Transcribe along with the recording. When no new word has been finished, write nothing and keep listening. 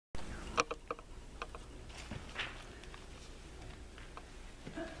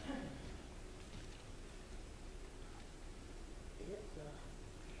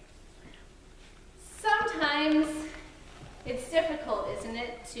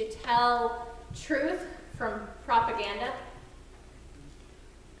to tell truth from propaganda.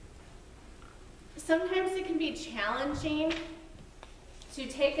 Sometimes it can be challenging to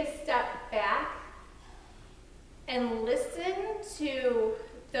take a step back and listen to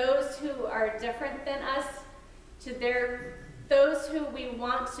those who are different than us, to those who we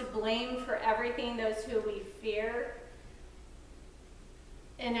want to blame for everything, those who we fear,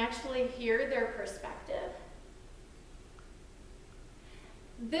 and actually hear their perspective.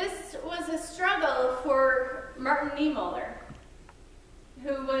 This was a struggle for Martin Niemöller,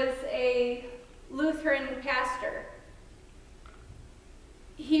 who was a Lutheran pastor.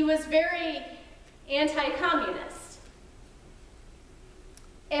 He was very anti-communist.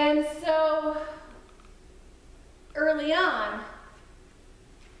 And so early on,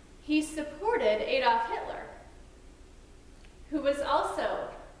 he supported Adolf Hitler, who was also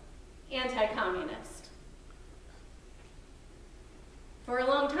anti-communist. For a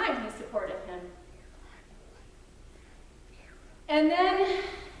long time, he supported him. And then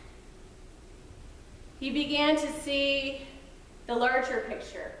he began to see the larger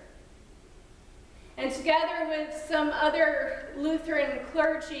picture. And together with some other Lutheran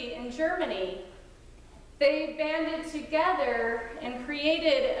clergy in Germany, they banded together and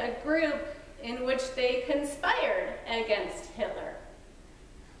created a group in which they conspired against Hitler.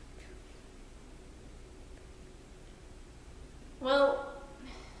 Well,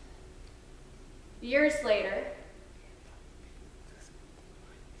 years later,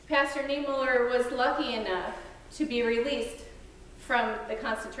 Pastor Niemöller was lucky enough to be released from the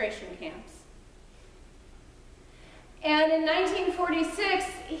concentration camps. And in 1946,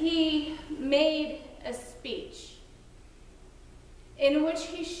 he made a speech in which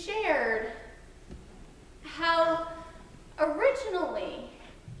he shared how originally,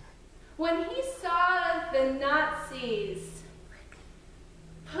 when he saw the Nazis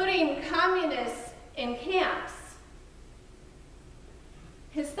putting communists in camps,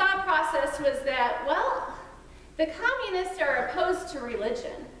 his thought process was that, well, the communists are opposed to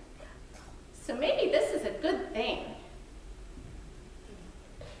religion, so maybe this is a good thing.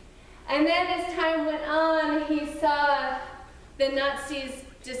 And then as time went on, he saw the Nazis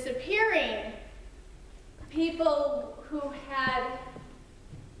disappearing people who had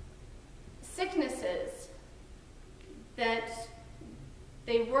sicknesses that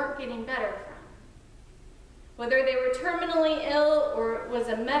they weren't getting better from. Whether they were terminally ill or it was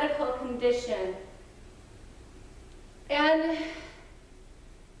a medical condition. And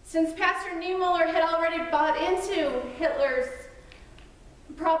since Pastor Niemöller had already bought into Hitler's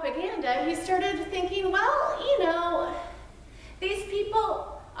propaganda, he started thinking, well, you know, these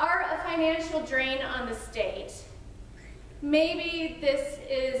people are a financial drain on the state. Maybe this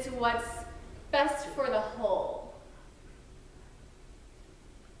is what's best for the whole.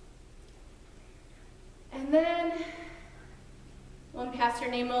 And then, when Pastor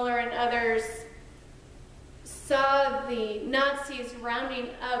Niemöller and others saw the Nazis rounding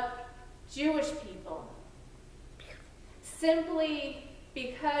up Jewish people simply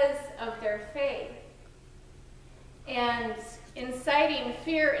because of their faith and inciting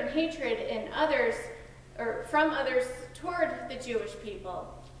fear and hatred in others, or from others toward the Jewish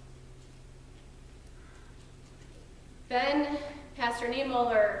people, then Pastor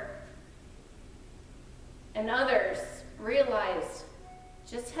Niemöller and others realized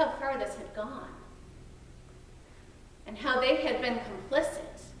just how far this had gone and how they had been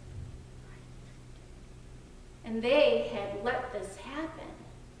complicit. And they had let this happen.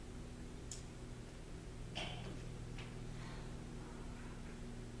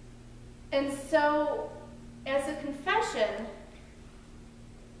 And so, as a confession,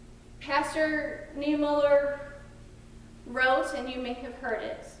 Pastor Niemöller wrote, and you may have heard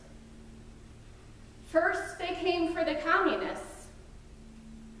it, first they came for the communists,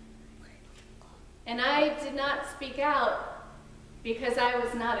 and I did not speak out because I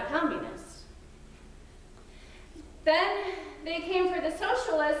was not a communist. Then they came for the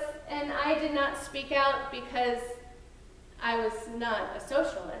socialists, and I did not speak out because I was not a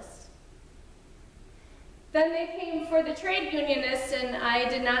socialist. Then they came for the trade unionists, and I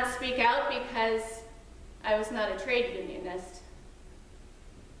did not speak out because I was not a trade unionist.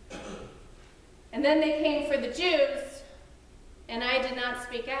 And then they came for the Jews, and I did not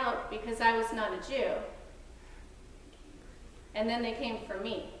speak out because I was not a Jew. And then they came for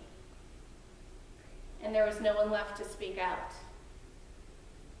me, and there was no one left to speak out.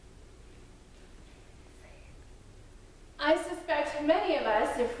 I suspect many of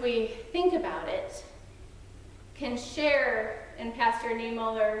us, if we think about it, can share in Pastor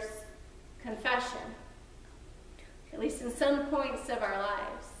Niemöller's confession. at least in some points of our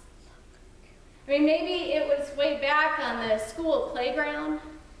lives. I mean, maybe it was way back on the school playground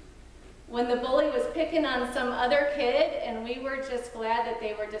when the bully was picking on some other kid and we were just glad that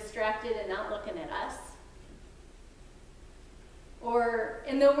they were distracted and not looking at us. Or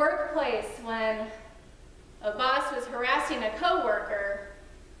in the workplace when a boss was harassing a coworker,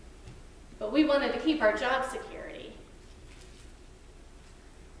 but we wanted to keep our job security.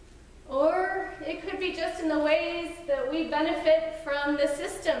 Or it could be just in the ways that we benefit from the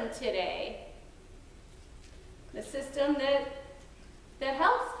system today. The system that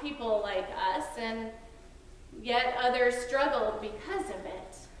helps people like us, and yet others struggle because of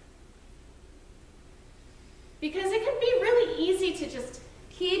it. Because it can be really easy to just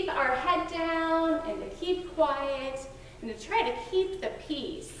keep our head down and to keep quiet and to try to keep the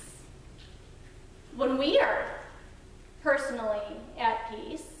peace when we are personally at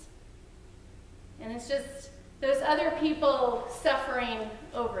peace. And it's just those other people suffering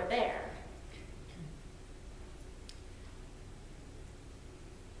over there.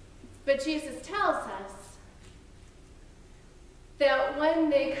 But Jesus tells us that when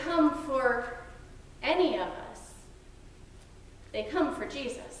they come for any of us, they come for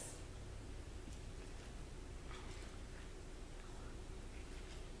Jesus.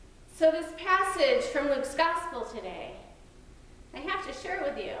 So this passage from Luke's Gospel today, I have to share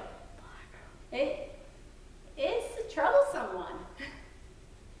with you. It's a troublesome one.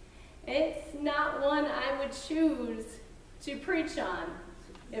 It's not one I would choose to preach on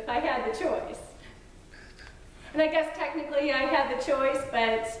if I had the choice. And I guess technically I had the choice,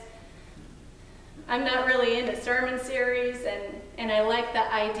 but I'm not really into sermon series, and I like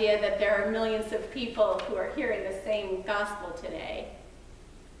the idea that there are millions of people who are hearing the same gospel today.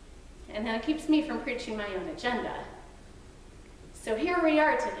 And that keeps me from preaching my own agenda. So here we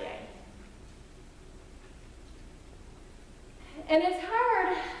are today. And it's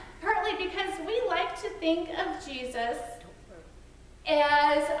hard, partly because we like to think of Jesus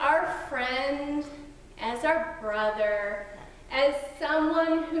as our friend, as our brother, as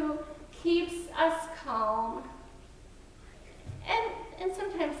someone who keeps us calm. And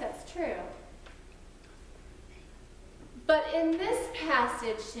sometimes that's true. But in this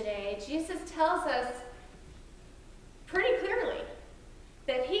passage today, Jesus tells us pretty clearly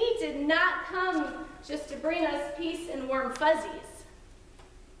that he did not come just to bring us peace and warm fuzzies.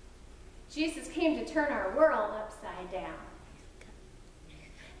 Jesus came to turn our world upside down.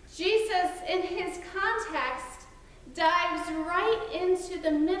 Jesus, in his context, dives right into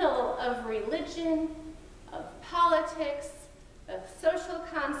the middle of religion, of politics, of social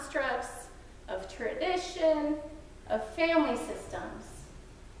constructs, of tradition, of family systems.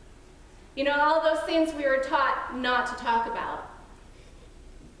 You know, all those things we were taught not to talk about,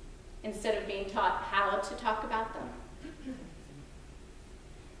 instead of being taught how to talk about them.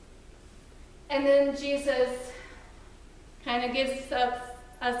 And then Jesus kind of gives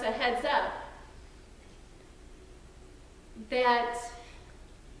us a heads up that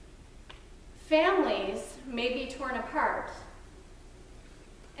families may be torn apart,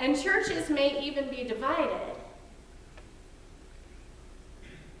 and churches may even be divided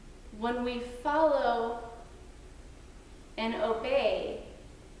when we follow and obey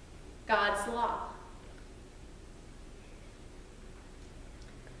God's law.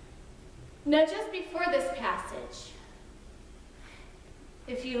 Now, just before this passage,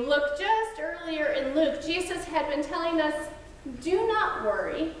 if you look just earlier in Luke, Jesus had been telling us, do not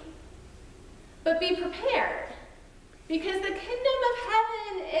worry, but be prepared, because the kingdom of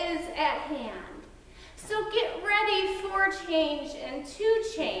heaven is at hand. So get ready for change and to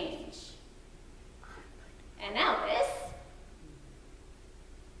change. And now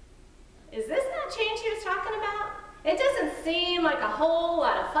is this not change he was talking about? It doesn't seem like a whole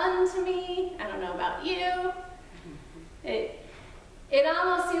lot of fun to me. I don't know about you. It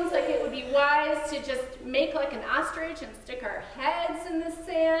almost seems like it would be wise to just make like an ostrich and stick our heads in the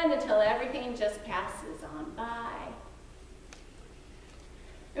sand until everything just passes on by.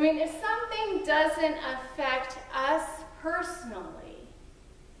 I mean, if something doesn't affect us personally,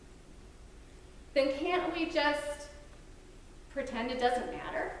 then can't we just pretend it doesn't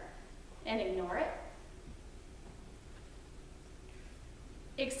matter and ignore it?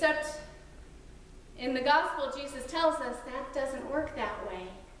 Except in the gospel, Jesus tells us that doesn't work that way.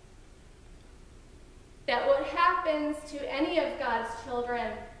 That what happens to any of God's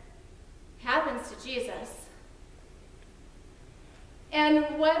children happens to Jesus.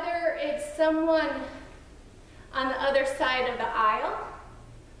 And whether it's someone on the other side of the aisle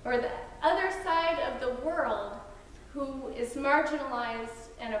or the other side of the world who is marginalized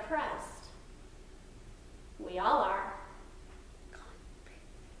and oppressed, We all are.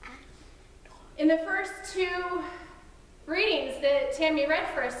 In the first two readings that Tammy read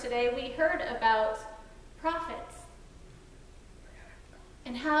for us today, we heard about prophets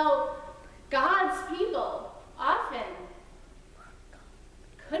and how God's people often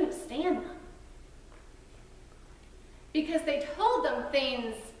couldn't stand them because they told them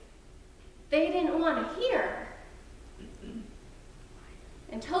things they didn't want to hear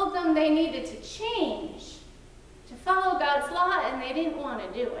and told them they needed to change to follow God's law, and they didn't want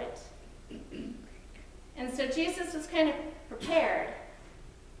to do it. And so Jesus was kind of prepared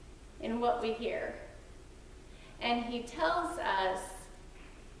in what we hear. And he tells us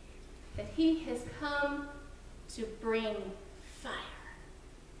that he has come to bring fire.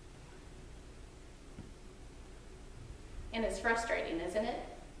 And it's frustrating, isn't it?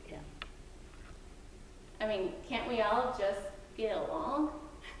 Yeah. I mean, can't we all just get along?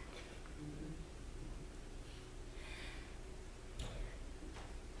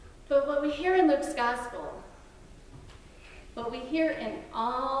 But what we hear in Luke's gospel, what we hear in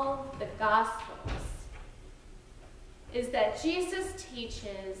all the gospels, is that Jesus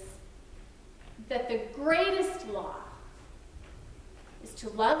teaches that the greatest law is to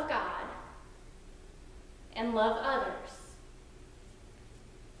love God and love others.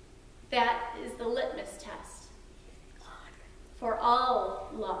 That is the litmus test for all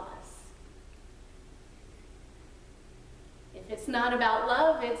laws. If it's not about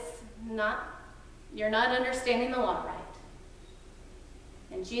love, you're not understanding the law right.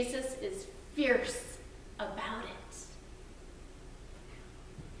 And Jesus is fierce about it.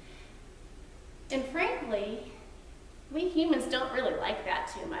 And frankly, we humans don't really like that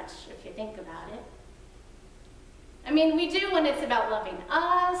too much, if you think about it. I mean, we do when it's about loving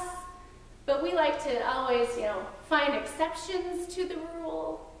us, but we like to always, find exceptions to the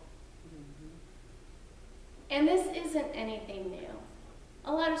rule. And this isn't anything new.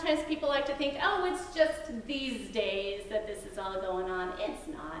 A lot of times people like to think, oh, it's just these days that this is all going on. It's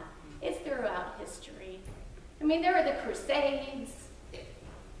not. It's throughout history. I mean, there were the Crusades.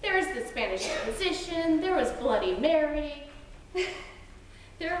 There was the Spanish Inquisition. There was Bloody Mary.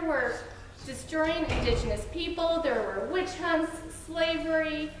 There were destroying indigenous people. There were witch hunts,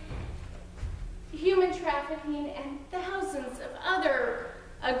 slavery, human trafficking, and thousands of other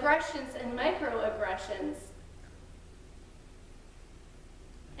aggressions and microaggressions.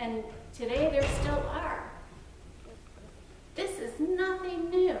 And today there still are. This is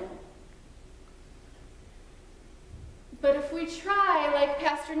nothing new. But if we try, like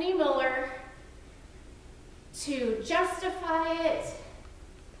Pastor Niemöller, to justify it,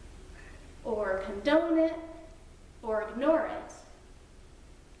 or condone it, or ignore it,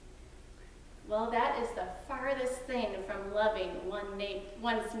 well, that is the farthest thing from loving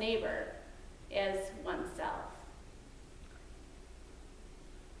one's neighbor as oneself.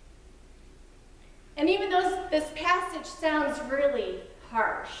 And even though this passage sounds really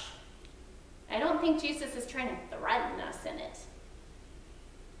harsh, I don't think Jesus is trying to threaten us in it.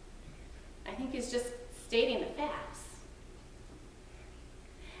 I think he's just stating the facts.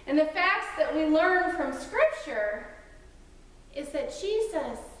 And the facts that we learn from Scripture is that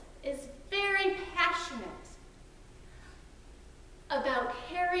Jesus is very passionate about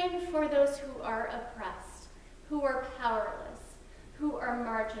caring for those who are oppressed, who are powerless, who are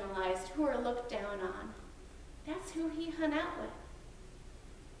marginalized, who are looked down on. That's who he hung out with.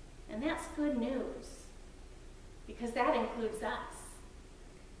 And that's good news, because that includes us.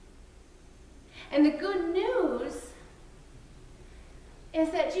 And the good news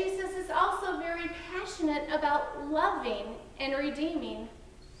is that Jesus is also very passionate about loving and redeeming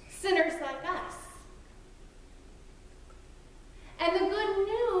sinners like us. And the good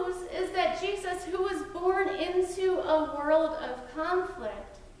news is that Jesus, who was born into a world of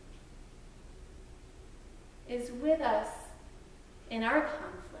conflict, is with us in our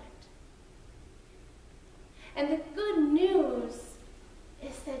conflict. And the good news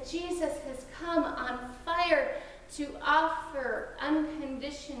is that Jesus has come on fire to offer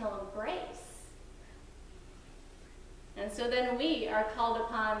unconditional grace. And so then we are called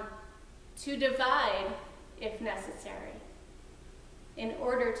upon to divide if necessary, in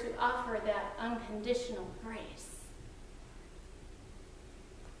order to offer that unconditional grace.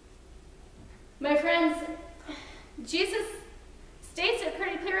 My friends, Jesus states it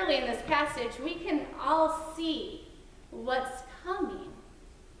pretty clearly in this passage. We can all see what's coming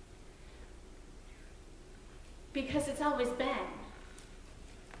because it's always been.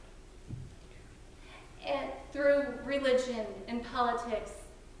 And through religion and politics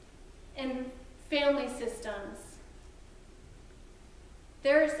and family systems,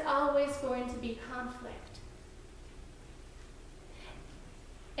 there's always going to be conflict.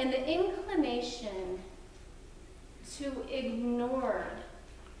 and the inclination to ignore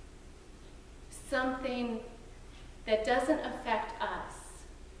something that doesn't affect us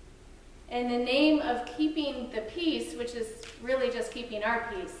in the name of keeping the peace, which is really just keeping our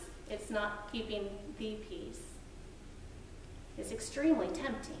peace. It's not keeping the peace. It's extremely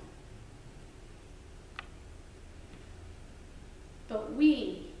tempting. But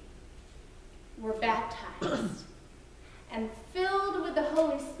we were baptized and filled with the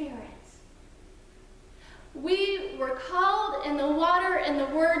Holy Spirit. We were called in the water and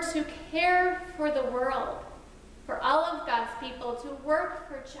the word to care for the world, for all of God's people, to work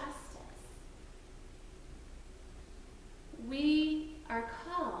for justice. We are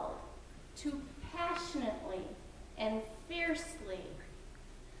called to passionately and fiercely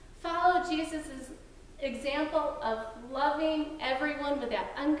follow Jesus' example of loving everyone with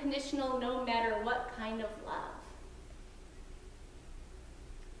that unconditional, no matter what kind of love.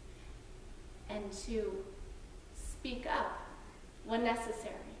 And to speak up when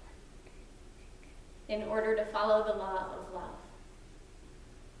necessary in order to follow the law of love,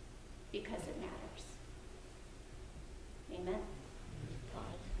 because it matters. Amen.